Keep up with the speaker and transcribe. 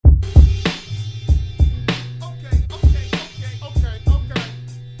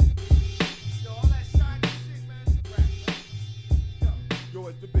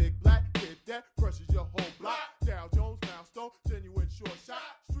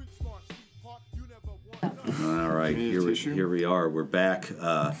All right, here we are. We're back.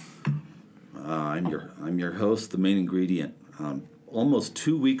 I'm your host, the main ingredient. Almost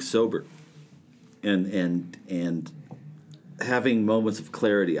 2 weeks sober, and having moments of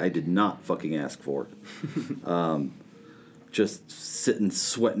clarity I did not fucking ask for. Just sitting,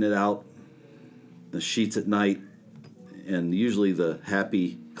 sweating it out, the sheets at night, and usually the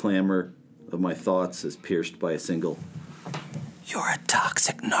happy clamor of my thoughts is pierced by a single, "You're a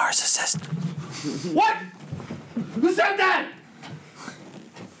toxic narcissist." What? Who said that?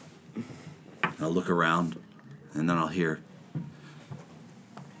 I'll look around, and then I'll hear,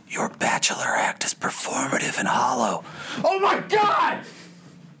 "Your bachelor act is performative and hollow." Oh my God!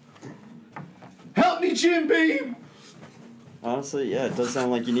 Help me, Jim Beam! Honestly, yeah, it does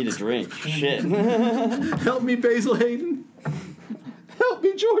sound like you need a drink. Shit. Help me, Basil Hayden. Help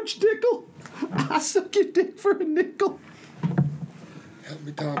me, George Dickel. I suck your dick for a nickel. Help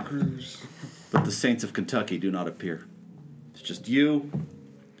me, Tom Cruise. But the Saints of Kentucky do not appear. It's just you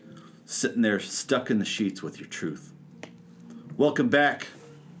sitting there stuck in the sheets with your truth. Welcome back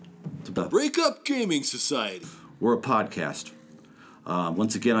to Break Up Gaming Society. We're a podcast.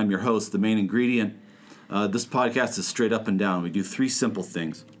 Once again, I'm your host, the main ingredient. This podcast is straight up and down. We do three simple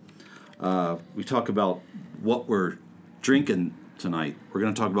things. We talk about what we're drinking tonight. We're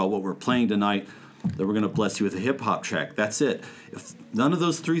going to talk about what we're playing tonight. Then we're going to bless you with a hip-hop track. That's it. If none of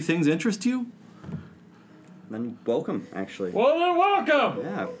those three things interest you, Then welcome, actually. Well, then welcome!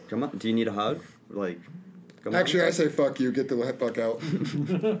 Yeah, come on. Do you need a hug? Come Actually, on. I say fuck you. Get the fuck out.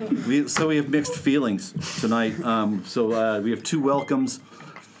 we have mixed feelings tonight. We have two welcomes.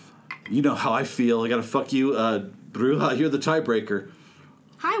 You know how I feel. I got to fuck you. Bruja, you're the tiebreaker.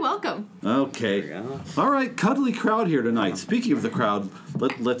 Hi, welcome. Okay. There you All right, cuddly crowd here tonight. Speaking of the crowd,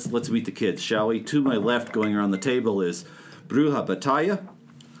 let's meet the kids, shall we? To my left, going around the table, is Bruja Batalla.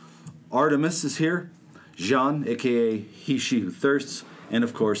 Artemis is here. Jean, a.k.a. He, She Who Thirsts. And,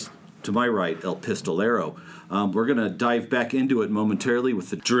 of course, to my right, El Pistolero. We're going to dive back into it momentarily with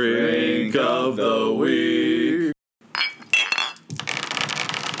the Drink of the Week.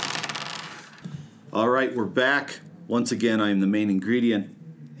 All right, we're back. Once again, I am the main ingredient.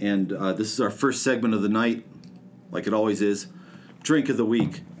 And this is our first segment of the night, like it always is, Drink of the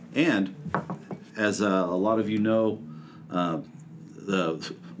Week. And, as a lot of you know, the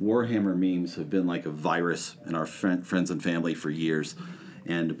Warhammer memes have been like a virus in our friends and family for years.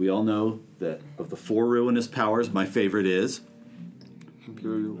 And we all know that of the four ruinous powers, my favorite is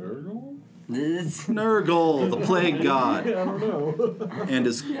Imperial. Nurgle, the plague god. I don't know. And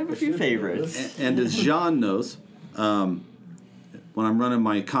as You have a few favorites. And as Jean knows, when I'm running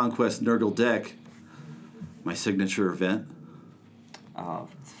my Conquest Nurgle deck, my signature event,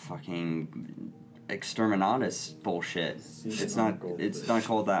 Fucking Exterminatus bullshit. It's not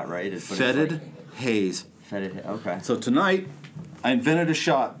called that, right? Fetid Haze. Fetid. Okay. So tonight, I invented a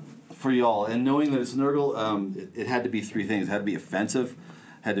shot for y'all, and knowing that it's Nurgle, it had to be three things. It had to be offensive,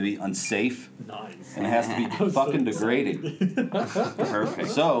 had to be unsafe, Nice. and it has to be fucking degrading.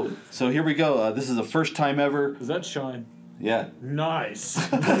 Perfect. So here we go. This is the first time ever. Is that shine? Yeah. Nice.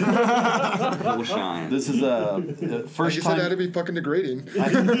 Full shine. This is a first You said that time. to be fucking degrading.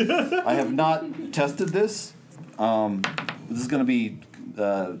 I have not tested this. This is going to be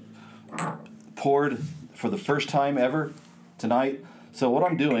poured for the first time ever tonight. So what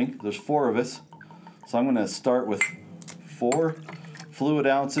I'm doing, there's four of us. So I'm going to start with 4 fluid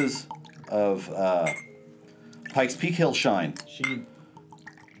ounces of Pikes Peak Hill Shine,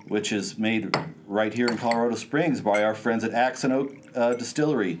 which is made right here in Colorado Springs by our friends at Axe and Oak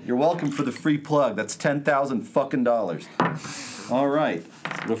Distillery. You're welcome for the free plug. That's $10,000 fucking dollars. All right.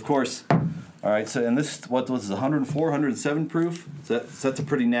 But of course, all right, so and this, what was 104, 107 proof? So that's a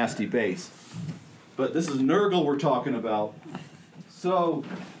pretty nasty base. But this is Nurgle we're talking about. So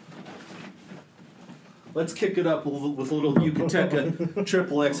let's kick it up with a little Yucateca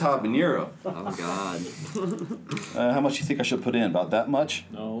Triple X Habanero. Oh, God. How much do you think I should put in? About that much?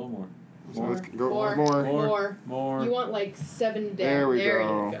 No, a little more. So let's go More. More. You want like 7 down. There we there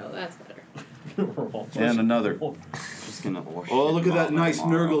go. you go. That's better. And another. Just gonna wash Oh, it look at that off nice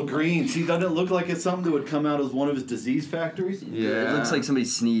tomorrow. Nurgle green. See, doesn't it look like it's something that would come out of one of his disease factories? Yeah. It looks like somebody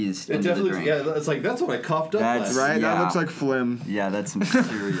sneezed It into the definitely, drink. yeah, it's like, that's what I coughed up That's last. Right? Yeah. That looks like phlegm. Yeah, that's some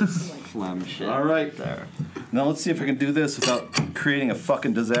serious phlegm shit. All right. There. Now let's see if I can do this without creating a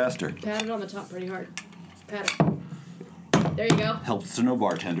fucking disaster. Pat it on the top pretty hard. Pat it. There you go. Helps to know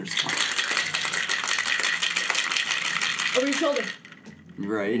bartenders. Over your shoulder.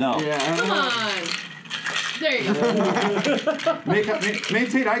 Right? No. Yeah. Come on. There you go.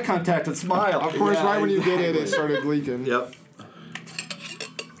 Maintain eye contact and smile. Of course, right when you did it, it started leaking. Yep.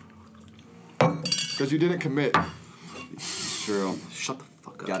 Because you didn't commit. True. Shut the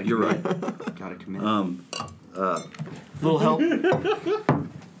fuck up. Gotta You're commit. right. Gotta commit. Little help.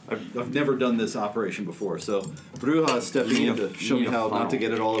 I've never done this operation before, so Bruja is stepping in to show me how not to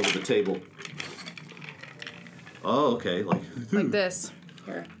get it all over the table. Oh, okay. Like this.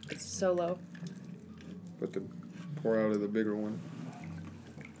 Here. It's so low. But to pour out of the bigger one.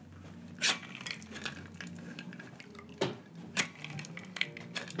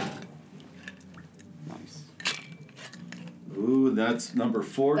 Nice. Ooh, that's number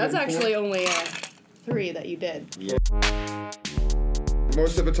 4. That's getting actually poured? only 3 that you did.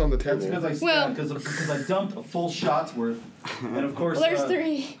 Most of it's on the That's table. because I dumped a full shot's worth, and of course Well, there's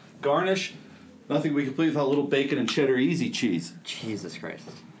 3. garnish. Nothing we complete without a little bacon and cheddar easy cheese. Jesus Christ.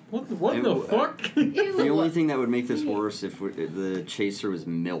 What the Ew. fuck? The only thing that would make this worse if the chaser was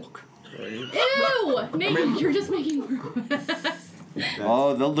milk. Ew! Nate, you're just making worse.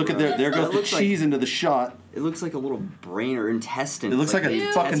 Oh, they'll look at there That goes the looks like- cheese into the shot. It looks like a little brain or intestine. It looks like a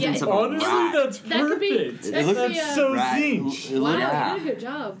Ew. fucking. Yeah, intestines of a Honestly, rat. that's That could be- perfect. that could be That's a- so Rat. zinch. It Wow, look- Yeah. you did a good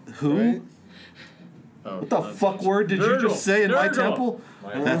job. Who? Right? What the fuck word did you just say in my temple?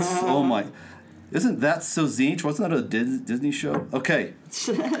 That's oh my. Isn't that so zinch? Wasn't that a Disney show? Okay.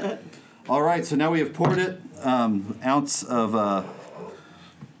 All right. So now we have poured it. Ounce of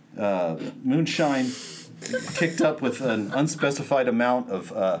moonshine, kicked up with an unspecified amount of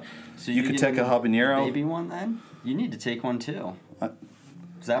So you Yucateca getting the habanero. baby one then? You need to take one too.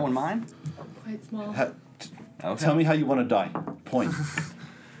 Is that one mine? Quite small. Okay. Tell me how you want to die. Point.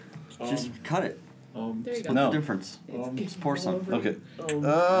 Just cut it. There you go. What's No. the difference? Just pour some. Okay.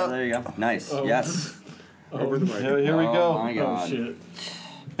 Oh, there you go. Nice. Yes. Over the mic. Here we Oh go. my Oh god. shit.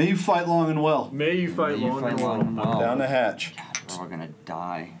 May you fight long and well. May you fight You long fight and long well. and well. Down the hatch. We're all gonna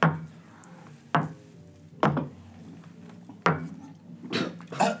die.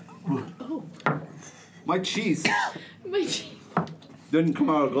 My cheese My cheese. didn't come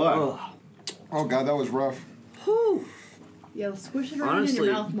out of glass. Oh god, that was rough. Yeah, squish it around in Honestly,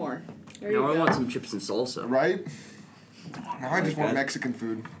 your mouth more. There you Now I go. want some chips and salsa. Right? Now I just want that. Mexican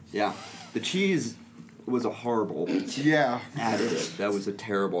food. Yeah. The cheese was a horrible Yeah. additive. That was a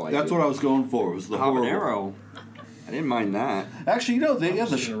terrible idea. That's what I was going for. Was the horrible. habanero. I didn't mind that. Actually, you know, they have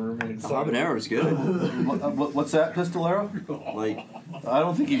The the. Habanero is good. What's that, Pistolero? Like, I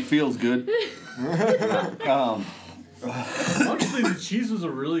don't think he feels good. Honestly, the cheese was a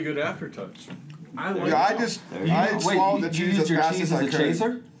really good aftertouch. I liked Yeah, it. I swallowed the cheese as fast as I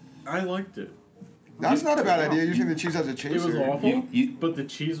could. I liked it. That's not a bad idea, using the cheese as a chaser. It was awful, You- but the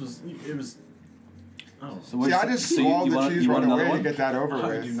cheese was. It was. Oh, So See, I just swallowed the cheese right away to get that over I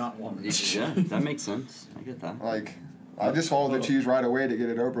with. do not want it. yeah, that makes sense. I get that. Like, I just swallowed the cheese right away to get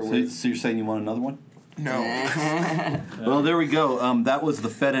it over So, with. so you're saying you want another one? No. Well, there we go. That was the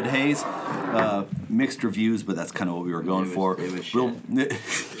Fetid Haze. Mixed reviews, but that's kind of what we were going for. It was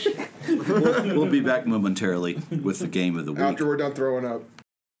We'll be back momentarily with the game of the week. After we're done throwing up.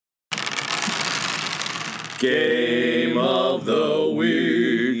 Game of the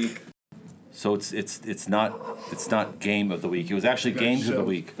week. So it's not game of the week. It was actually games of the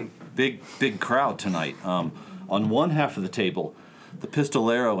week. Big crowd tonight. On one half of the table, the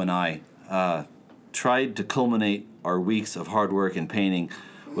Pistolero and I tried to culminate our weeks of hard work and painting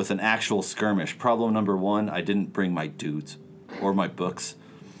with an actual skirmish. Problem number 1, I didn't bring my dudes or my books.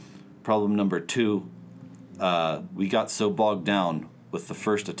 Problem number 2, we got so bogged down with the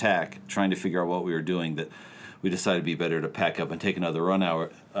first attack, trying to figure out what we were doing, that we decided it'd be better to pack up and take another run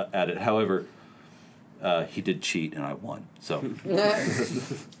hour at it. However, he did cheat and I won. So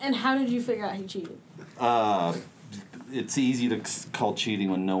And how did you figure out he cheated? it's easy to call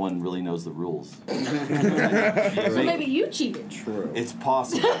cheating when no one really knows the rules. So maybe you cheated. It's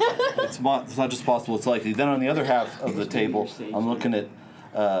possible. It's not just possible, it's likely. Then on the other half of the table, I'm looking at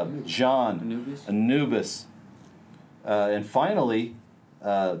John, Anubis, and finally,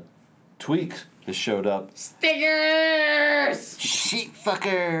 Tweak has showed up. Stickers! Sheep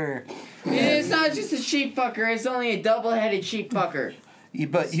fucker. It's not just a sheep fucker, it's only a double-headed sheep fucker.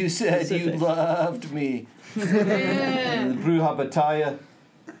 But you said you loved me. Yeah. Bruja Batalla,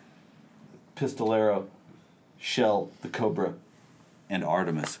 Pistolero, Shell, the Cobra, and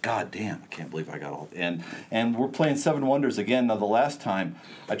Artemis. God damn, I can't believe I got all. And we're playing Seven Wonders again. Now, the last time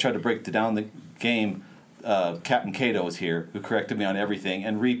I tried to break down the game, Captain Cato was here, who corrected me on everything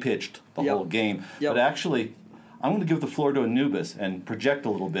and repitched the whole game. Yep. But actually, I'm going to give the floor to Anubis and project a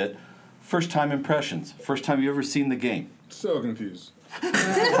little bit. First time impressions. First time you ever seen the game. So confused.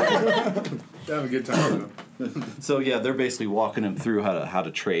 Having a good time though. So yeah, they're basically walking him through how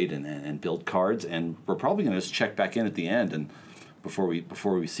to trade and build cards, and we're probably going to just check back in at the end and before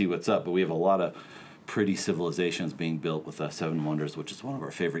we see what's up. But we have a lot of pretty civilizations being built with Seven Wonders, which is one of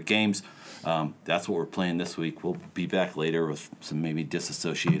our favorite games. That's what we're playing this week. We'll be back later with some maybe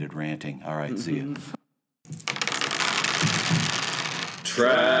disassociated ranting. All right, see you.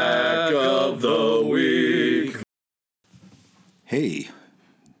 Track of the week. Hey,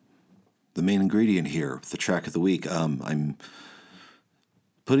 the main ingredient here, the track of the week. I'm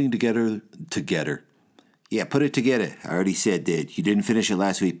putting together. Yeah, put it together. I already said that. You didn't finish it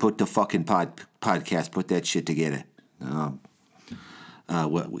last week. Put the fucking podcast. Put that shit together.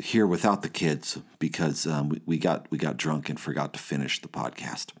 Here without the kids because we got drunk and forgot to finish the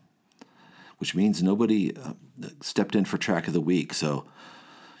podcast, which means nobody stepped in for track of the week. So,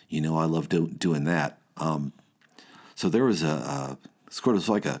 I love doing that. So there was sort of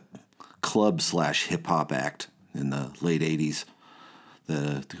like a club/hip hop act in the late '80s.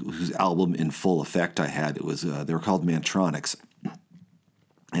 Whose album In Full Effect I had. It was they were called Mantronics,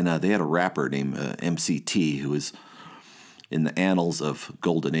 and they had a rapper named MCT who was in the annals of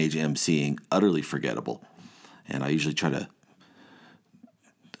golden age MCing utterly forgettable. And I usually try to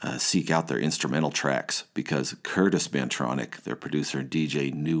seek out their instrumental tracks because Curtis Mantronic, their producer and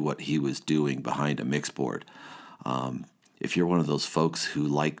DJ, knew what he was doing behind a mix board. If you're one of those folks who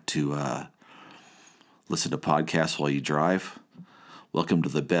like to listen to podcasts while you drive, welcome to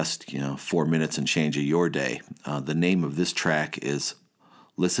the best, 4 minutes and change of your day. The name of this track is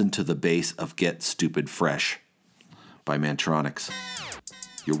Listen to the Bass of Get Stupid Fresh by Mantronics.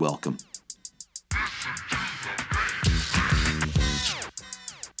 You're welcome.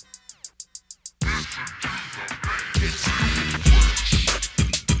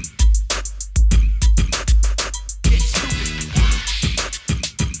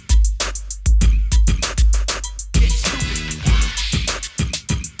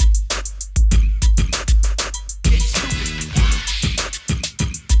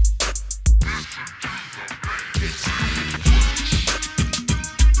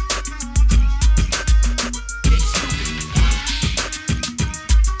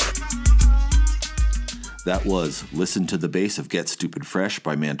 That was Listen to the Bass of Get Stupid Fresh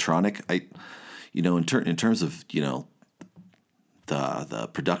by Mantronic. In terms of, the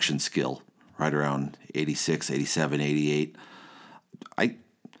production skill, right around 86, 87, 88, I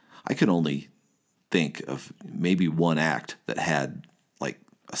can only think of maybe one act that had like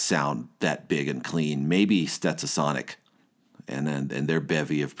a sound that big and clean, maybe Stetsasonic and their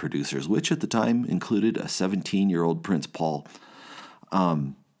bevy of producers, which at the time included a 17-year-old Prince Paul.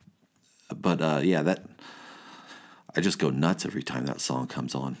 I just go nuts every time that song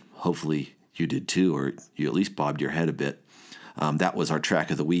comes on. Hopefully you did too, or you at least bobbed your head a bit. That was our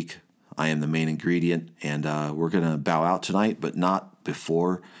track of the week. I am the main ingredient, and we're going to bow out tonight, but not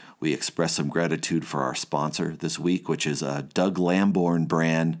before we express some gratitude for our sponsor this week, which is Doug Lamborn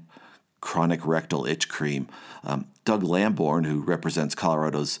brand Chronic Rectal Itch Cream. Doug Lamborn, who represents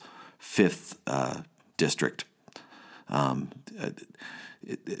Colorado's 5th district,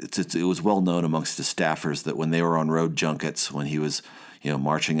 it was well known amongst the staffers that when they were on road junkets, when he was,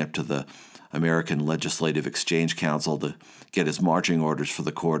 marching up to the American Legislative Exchange Council to get his marching orders for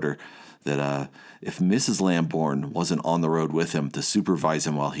the quarter, that if Mrs. Lamborn wasn't on the road with him to supervise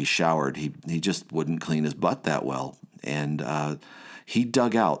him while he showered, he just wouldn't clean his butt that well. And he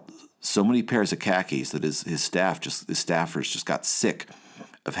dug out so many pairs of khakis that his staffers just got sick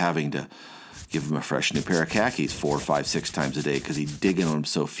of having to give him a fresh new pair of khakis 4, 5, 6 times a day because he'd dig into them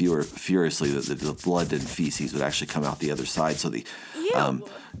so furiously that the blood and feces would actually come out the other side. So they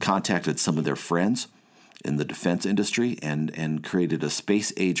contacted some of their friends in the defense industry and created a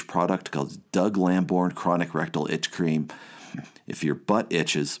space-age product called Doug Lamborn Chronic Rectal Itch Cream. If your butt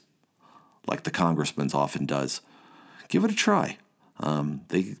itches, like the congressman's often does, give it a try.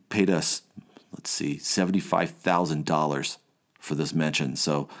 They paid us, $75,000 for this mention.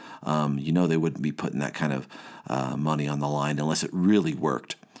 So, they wouldn't be putting that kind of money on the line unless it really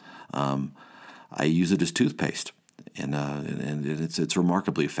worked. I use it as toothpaste, and it's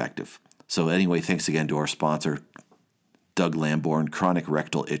remarkably effective. So anyway, thanks again to our sponsor, Doug Lamborn Chronic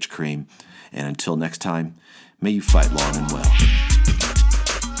Rectal Itch Cream. And until next time, may you fight long and well.